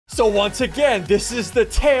So once again, this is the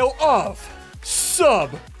tale of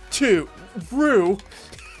SSundee.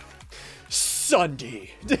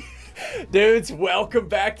 Dudes, welcome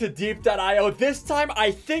back to Deep.io. This time,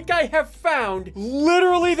 I think I have found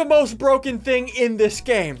literally the most broken thing in this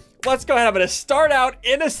game. Let's go ahead. I'm going to start out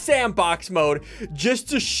in a sandbox mode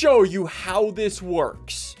just to show you how this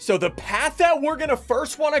works. So the path that we're going to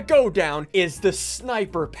first want to go down is the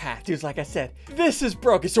sniper path. Dudes, like I said, this is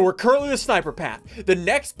broken. So we're currently the sniper path. The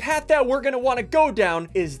next path that we're going to want to go down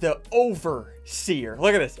is the Overseer.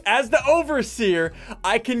 Look at this. As the Overseer,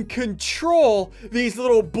 I can control these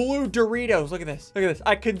little blue Doritos. Look at this. Look at this.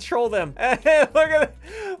 I control them. Look at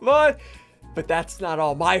it. But that's not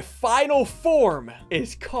all. My final form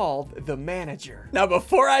is called the Manager. Now,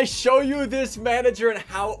 before I show you this Manager and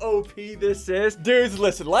how OP this is, dudes,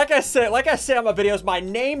 listen, like I say on my videos, my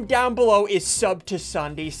name down below is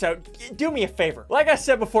SSundee, so do me a favor. Like I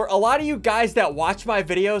said before, a lot of you guys that watch my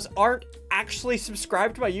videos aren't actually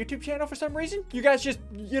subscribed to my YouTube channel for some reason. You guys just,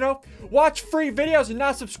 you know, watch free videos and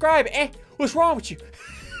not subscribe. What's wrong with you?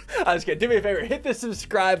 I'm just kidding. Do me a favor, hit the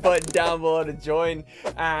subscribe button down below to join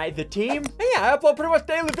the team. And yeah, I upload pretty much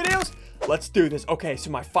daily videos. Let's do this. Okay,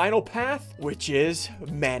 so my final path, which is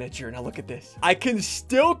Manager. Now look at this. I can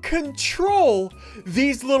still control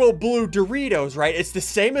these little blue Doritos, right? It's the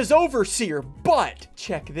same as Overseer, but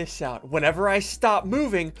check this out. Whenever I stop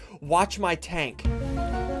moving, watch my tank.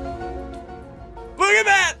 Look at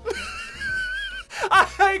that!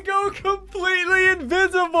 I go completely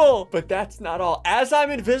invisible. But that's not all. As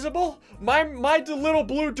I'm invisible, my little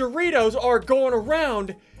blue Doritos are going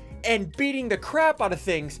around and beating the crap out of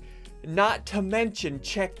things. Not to mention,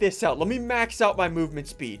 check this out. Let me max out my movement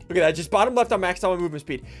speed. Look at that. Just bottom left, I maxed out my movement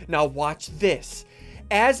speed. Now watch this.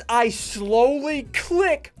 As I slowly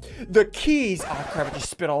click the keys. Oh crap, I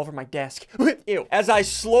just spit all over my desk. Ew. As I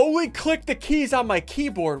slowly click the keys on my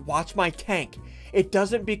keyboard, watch my tank. It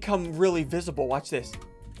doesn't become really visible. Watch this.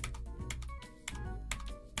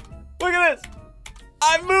 Look at this.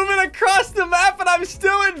 I'm moving across the map and I'm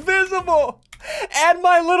still invisible. And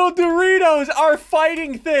my little Doritos are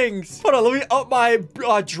fighting things. Hold on, let me up my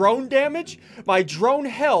drone damage, my drone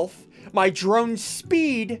health, my drone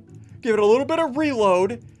speed, give it a little bit of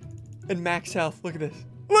reload, and max health. Look at this.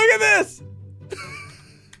 Look at this.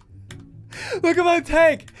 Look at my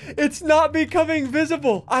tank. It's not becoming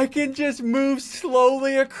visible. I can just move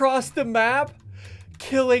slowly across the map,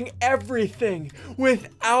 killing everything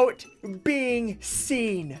without being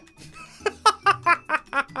seen.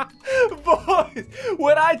 Boys,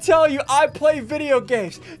 when I tell you I play video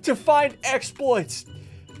games to find exploits,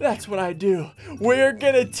 that's what I do. We're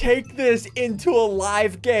gonna take this into a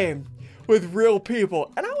live game with real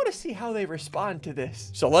people, and I want to see how they respond to this.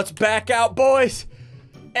 So let's back out, boys.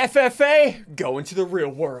 FFA, go into the real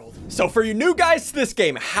world. So for you new guys to this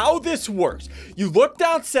game, how this works, you look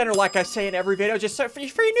down center like I say in every video, just so for you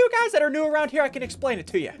new guys that are new around here, I can explain it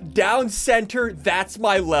to you. Down center, that's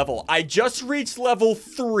my level. I just reached level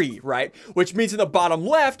 3, right? Which means in the bottom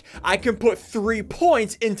left, I can put 3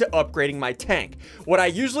 points into upgrading my tank. What I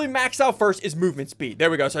usually max out first is movement speed. There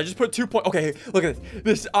we go. So I just put 2 points. Okay, look at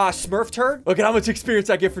this. This Smurf turd. Look at how much experience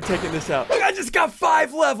I get for taking this out. Look, I just got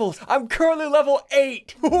 5 levels. I'm currently level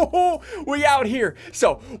 8. We out here.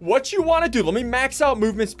 So what you want to do, let me max out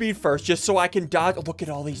movement speed first just so I can dodge. Look at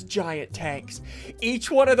all these giant tanks.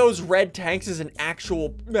 Each one of those red tanks is an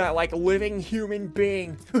actual like living human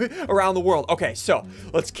being around the world. Okay, so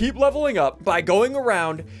let's keep leveling up by going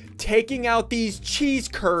around taking out these cheese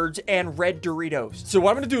curds and red Doritos. So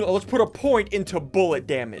what I'm gonna do, let's put a point into bullet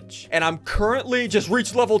damage, and I'm currently just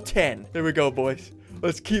reached level 10. There we go, boys.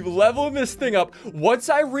 Let's keep leveling this thing up. Once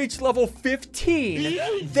I reach level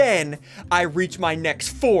 15, then I reach my next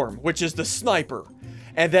form, which is the sniper.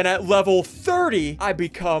 And then at level 30, I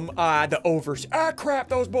become the Overseer. Ah, crap,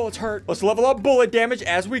 those bullets hurt. Let's level up bullet damage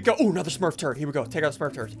as we go. Oh, another Smurf turd. Here we go. Take out the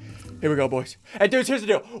Smurf turds. Here we go, boys. And dudes, here's the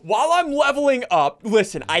deal. While I'm leveling up,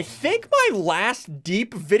 listen, I think my last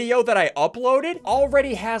deep video that I uploaded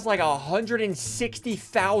already has like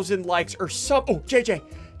 160,000 likes or something. Oh, JJ.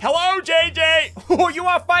 Hello, JJ. Oh, you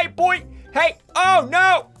want to fight, boy? Hey. Oh,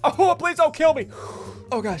 no. Oh, please don't kill me.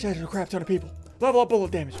 Oh, gosh, there's a crap ton of people. Level up bullet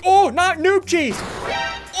damage. Oh, not noob cheese.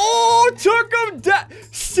 Oh, took him down.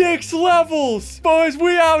 6 levels. Boys,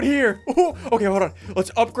 we out here. Ooh. Okay, hold on. Let's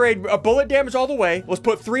upgrade bullet damage all the way. Let's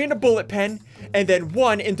put 3 into bullet pen and then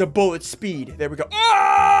 1 into bullet speed. There we go.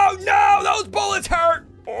 Oh, no, those bullets hurt.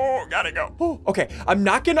 Oh, gotta go. Oh, okay, I'm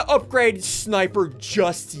not gonna upgrade sniper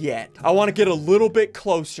just yet. I want to get a little bit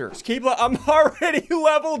closer. Just I'm already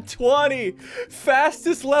level 20.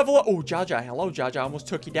 Fastest level. Oh, Jaja. Hello, Jaja. I almost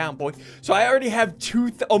took you down, boy. So I already have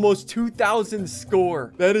almost 2,000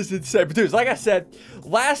 score. That is insane. But dude, like I said,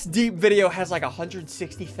 last deep video has like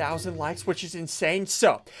 160,000 likes, which is insane.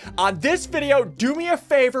 So on this video, do me a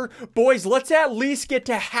favor, boys. Let's at least get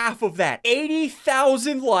to half of that.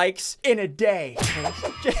 80,000 likes in a day.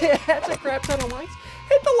 That's a crap ton of likes.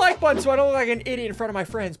 Hit the like button so I don't look like an idiot in front of my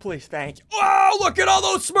friends, please. Thank you. Oh, look at all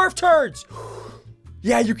those Smurf turds.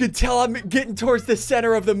 Yeah, you can tell I'm getting towards the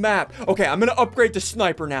center of the map. Okay, I'm gonna upgrade to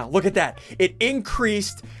sniper now. Look at that. It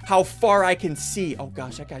increased how far I can see. Oh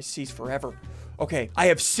gosh, that guy sees forever. Okay, I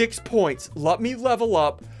have 6 points. Let me level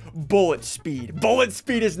up bullet speed. Bullet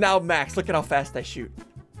speed is now max. Look at how fast I shoot.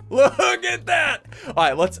 Look at that. All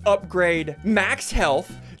right, let's upgrade max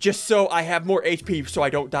health just so I have more HP so I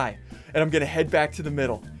don't die. And I'm gonna head back to the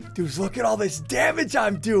middle. Dudes, look at all this damage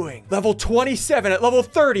I'm doing. Level 27. At level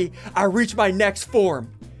 30, I reach my next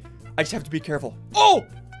form. I just have to be careful. Oh!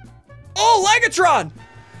 Oh, Legatron!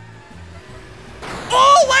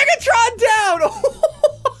 Oh, Legatron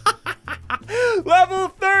down! Level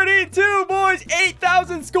 32, boys.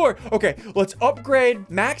 8,000 score. Okay, let's upgrade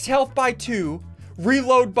max health by 2.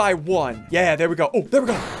 Reload by 1. Yeah, there we go. Oh, there we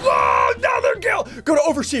go. Oh, another kill. Go to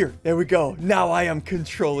Overseer. There we go. Now I am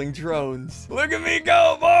controlling drones. Look at me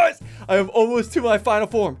go, boys. I am almost to my final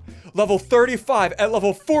form. Level 35. At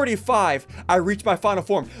level 45, I reach my final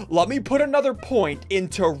form. Let me put another point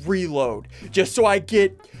into reload, just so I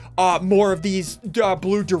get more of these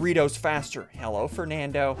blue Doritos faster. Hello,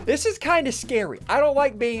 Fernando. This is kind of scary. I don't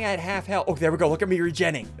like being at half health. Oh, there we go. Look at me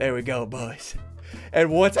regenning. There we go, boys.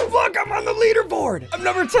 And look, I'm on the leaderboard. I'm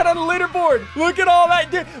number 10 on the leaderboard. Look at all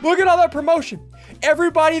that. Look at all that promotion.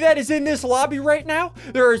 Everybody that is in this lobby right now,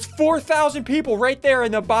 there is 4,000 people right there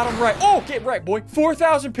in the bottom right. Oh, get right, boy.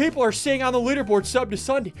 4,000 people are seeing on the leaderboard sub to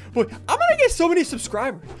SSundee. Boy, I'm gonna get so many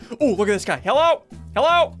subscribers. Oh, look at this guy. Hello.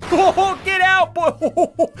 Hello. Oh, get out, boy.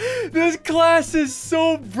 Oh, this class is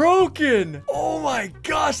so broken. Oh my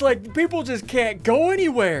gosh, like people just can't go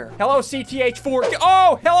anywhere. Hello, CTH4.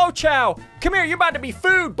 Oh, hello, Chow. Come here, you're about to be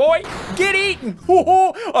food, boy. Get eaten.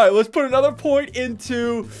 All right, let's put another point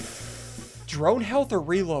into drone health or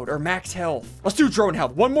reload or max health. Let's do drone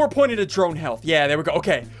health. One more point into drone health. Yeah, there we go.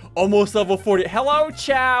 Okay. Almost level 40. Hello,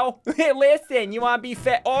 Chow. Hey, listen, you want to be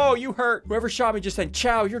fat? Oh, you hurt. Whoever shot me just said,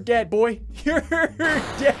 Chow, you're dead, boy. You're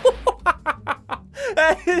dead.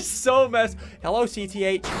 That is so messed. Hello,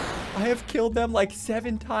 CTH. I have killed them like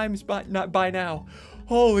 7 times by now.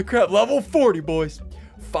 Holy crap. Level 40, boys.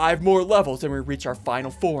 5 more levels and we reach our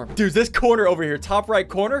final form. Dude, this corner over here, top right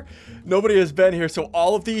corner, nobody has been here, so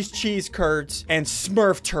all of these cheese curds and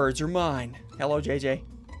Smurf turds are mine. Hello, JJ.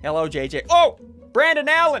 Hello, JJ. Oh! Brandon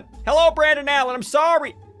Allen. Hello, Brandon Allen. I'm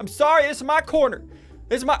sorry. I'm sorry. This is my corner.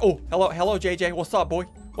 This is my... Oh, hello, JJ. What's up, boy?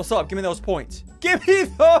 What's up? Give me those points. Give me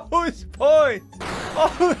those points.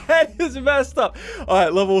 Oh, that is messed up. All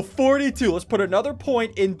right, level 42. Let's put another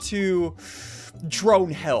point into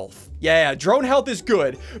drone health. Yeah, drone health is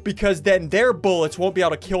good because then their bullets won't be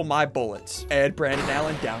able to kill my bullets. And Brandon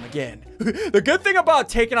Allen down again. The good thing about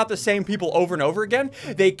taking out the same people over and over again,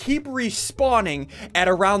 they keep respawning at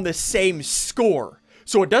around the same score.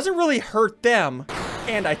 So it doesn't really hurt them.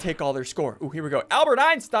 And I take all their score. Oh, here we go. Albert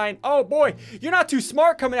Einstein. Oh, boy. You're not too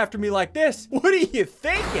smart coming after me like this. What are you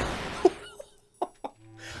thinking?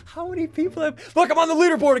 How many people have... Look, I'm on the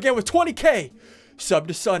leaderboard again with 20K. Sub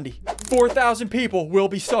to SSundee. 4,000 people will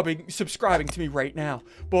be subscribing to me right now.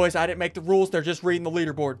 Boys, I didn't make the rules. They're just reading the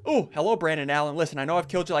leaderboard. Oh, hello, Brandon Allen. Listen, I know I've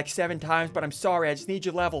killed you like 7 times, but I'm sorry. I just need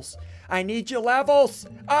your levels. I need your levels.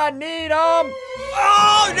 I need them.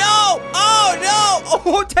 Oh, no. Oh,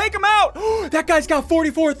 no. Oh, take him out. That guy's got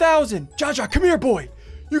 44,000. Jaja, come here, boy.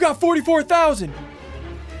 You got 44,000.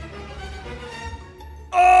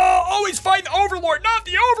 Oh, he's fighting the Overlord, not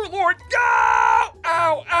the Overlord. Go!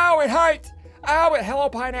 Ow, ow, it hurts. Ow, hello,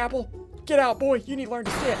 Pineapple. Get out, boy. You need to learn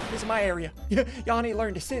to sit. This is my area. Y'all need to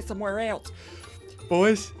learn to sit somewhere else.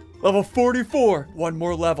 Boys, level 44. 1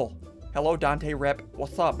 more level. Hello, Dante Rep.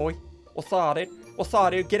 What's up, boy? What's up, dude? What's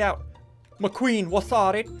up, dude? Get out. McQueen, what's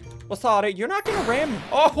up, dude? What's up, dude? You're not gonna ram me.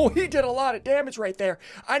 Oh, he did a lot of damage right there.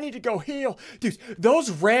 I need to go heal. Dude,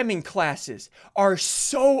 those ramming classes are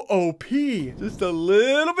so OP. Just a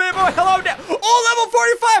little bit more. Hello, oh, level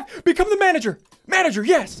 45. Become the manager. Manager,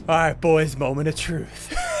 yes. All right, boys, moment of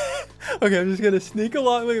truth. Okay, I'm just gonna sneak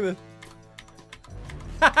along. Look at this.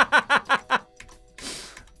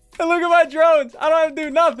 And look at my drones. I don't have to do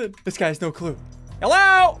nothing. This guy has no clue.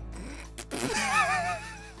 Hello.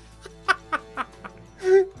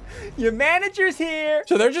 Your manager's here.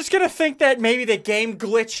 So they're just gonna think that maybe the game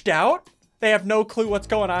glitched out. They have no clue what's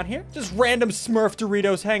going on here. Just random Smurf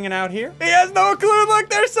Doritos hanging out here. He has no clue. Look,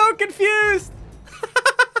 they're so confused.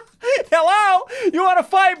 Hello? You want to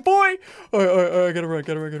fight, boy? Oh, I gotta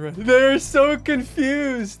run. They're so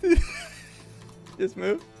confused. Just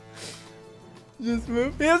move. Just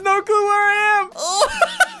move. He has no clue where I am.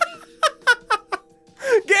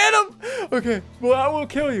 Get him. Okay, well, I will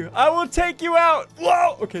kill you. I will take you out.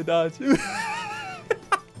 Whoa. Okay, dodge. Get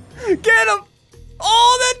him.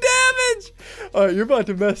 All the damage! All right, you're about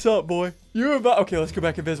to mess up, boy. You're about... Okay, let's go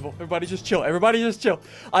back invisible. Everybody just chill. Everybody just chill.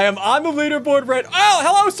 I am on the leaderboard red. Oh,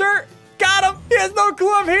 hello, sir. Got him. He has no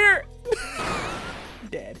clue I'm here.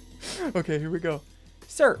 Dead. Okay, here we go.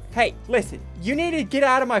 Sir, hey, listen. You need to get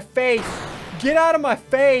out of my face. Get out of my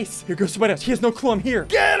face. Here goes somebody else. He has no clue I'm here.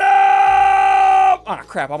 Get him! Oh,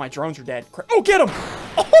 crap. All my drones are dead. Oh, get him!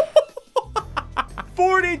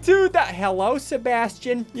 42. Hello,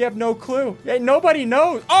 Sebastian. You have no clue. Yeah, nobody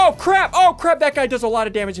knows. Oh, crap. Oh, crap. That guy does a lot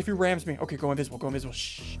of damage if he rams me. Okay, go invisible. Go invisible.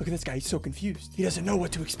 Shh. Look at this guy. He's so confused. He doesn't know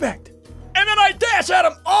what to expect. And then I dash at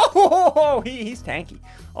him. Oh, he's tanky.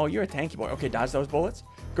 Oh, you're a tanky boy. Okay, dodge those bullets.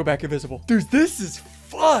 Go back invisible. Dude, this is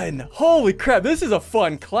fun. Holy crap. This is a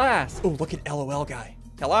fun class. Oh, look at LOL guy.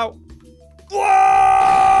 Hello?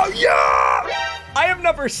 Whoa! Yeah! I am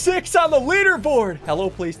number 6 on the leaderboard. Hello,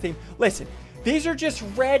 police team. Listen. These are just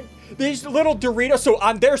red, these little Doritos. So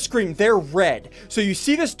on their screen, they're red. So you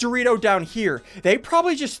see this Dorito down here. They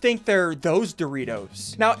probably just think they're those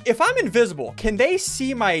Doritos. Now, if I'm invisible, can they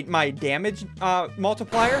see my damage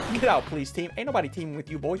multiplier? Get out, police team. Ain't nobody teaming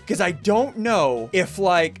with you, boy. Because I don't know if,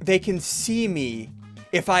 like, they can see me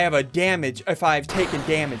if I have if I've taken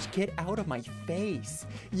damage. Get out of my face.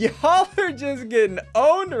 Y'all are just getting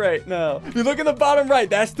owned right now. If you look in the bottom right,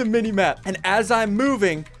 that's the mini map. And as I'm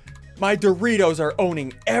moving, my Doritos are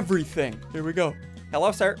owning everything. Here we go.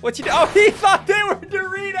 Hello, sir. What you do? Oh, he thought they were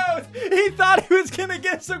Doritos. He thought he was gonna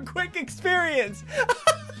get some quick experience.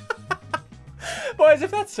 Boys, if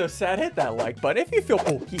that's so sad, hit that like button. If you feel,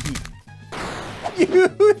 oh, You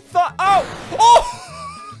thought, oh,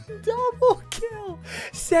 double kill.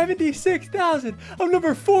 76,000. I'm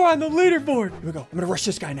number 4 on the leaderboard. Here we go. I'm gonna rush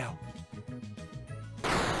this guy now.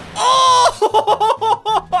 Oh!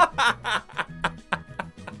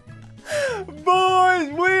 Boys,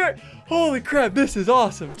 holy crap, this is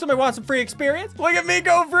awesome. Somebody want some free experience? Look at me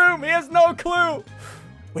go vroom. He has no clue.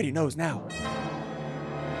 Wait, he knows now.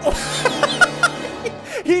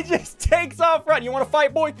 He just takes off running. You want to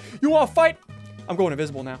fight, boy? You want to fight? I'm going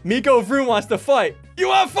invisible now. Miko Vroom wants to fight. You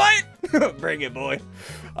want to fight? Bring it, boy.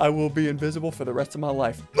 I will be invisible for the rest of my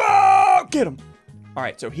life. Oh, get him. All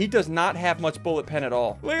right, so he does not have much bullet pen at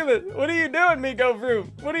all. Look at this. What are you doing, Miko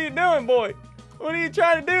Vroom? What are you doing, boy? What are you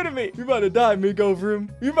trying to do to me? You're about to die, Miko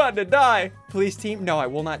Vroom. You're about to die. Police team? No, I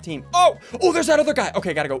will not team. Oh, there's that other guy.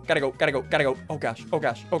 Okay, gotta go. Oh gosh.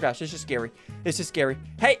 This is scary.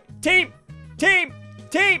 Hey, team.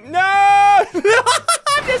 No!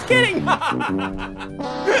 I'm just kidding.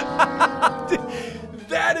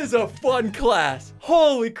 That is a fun class.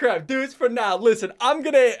 Holy crap, dudes, for now, listen, I'm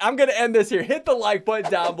gonna end this here. Hit the like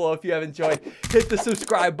button down below if you have enjoyed. Hit the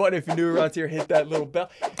subscribe button if you're new around here. Hit that little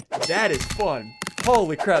bell. That is fun.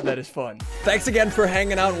 Holy crap, that is fun. Thanks again for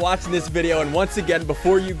hanging out and watching this video. And once again,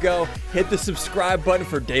 before you go, hit the subscribe button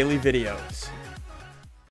for daily videos.